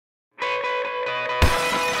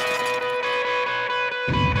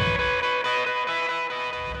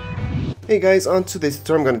Hey guys, on today's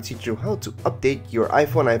tutorial I'm going to teach you how to update your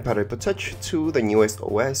iPhone, iPad, iPod Touch to the newest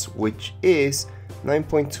OS, which is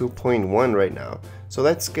 9.2.1 right now. So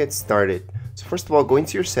let's get started. So first of all, go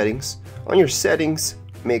into your settings. On your settings,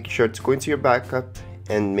 make sure to go into your backup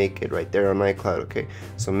and make it right there on iCloud, okay?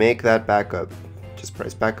 So make that backup. Just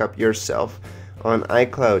press backup yourself on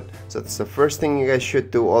iCloud. So that's the first thing you guys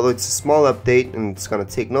should do, although it's a small update and it's going to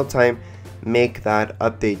take no time. Make that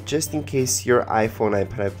update just in case your iPhone,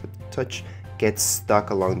 iPad, iPod Touch gets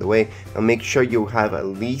stuck along the way. Now make sure you have at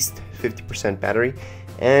least 50% battery,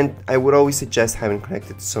 and I would always suggest having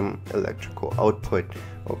connected some electrical output.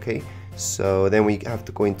 Okay, so then we have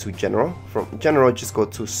to go into general. From general, just go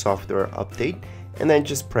to software update and then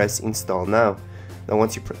just press install now. Now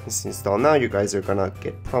once you press install now, you guys are gonna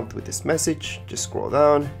get prompted with this message. Just scroll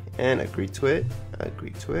down and agree to it,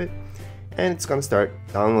 and it's gonna start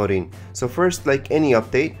downloading. So first, like any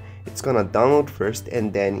update, it's gonna download first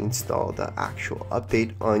and then install the actual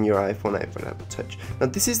update on your iPhone, iPad, iPod Touch. Now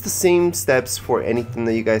this is the same steps for anything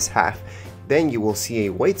that you guys have. Then you will see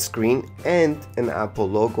a white screen and an Apple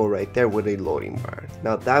logo right there with a loading bar.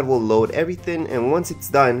 Now that will load everything, and once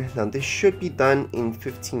it's done, now this should be done in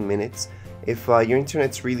 15 minutes. If your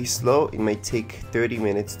internet's really slow, it might take 30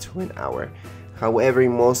 minutes to an hour. However,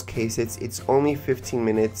 in most cases, it's only 15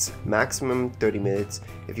 minutes, maximum 30 minutes.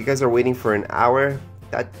 If you guys are waiting for an hour,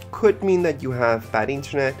 that could mean that you have bad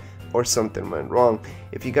internet or something went wrong.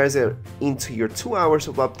 If you guys are into your 2 hours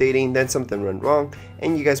of updating, then something went wrong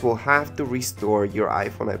and you guys will have to restore your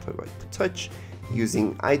iPhone, iPad, iPod Touch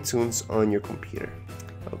using iTunes on your computer.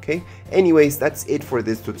 Okay, anyways, that's it for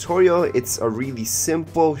this tutorial. It's a really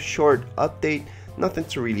simple, short update, nothing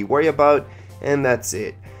to really worry about, and that's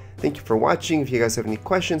it. Thank you for watching. If you guys have any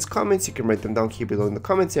questions, comments, you can write them down here below in the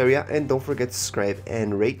comments area, and don't forget to subscribe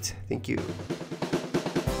and rate. Thank you.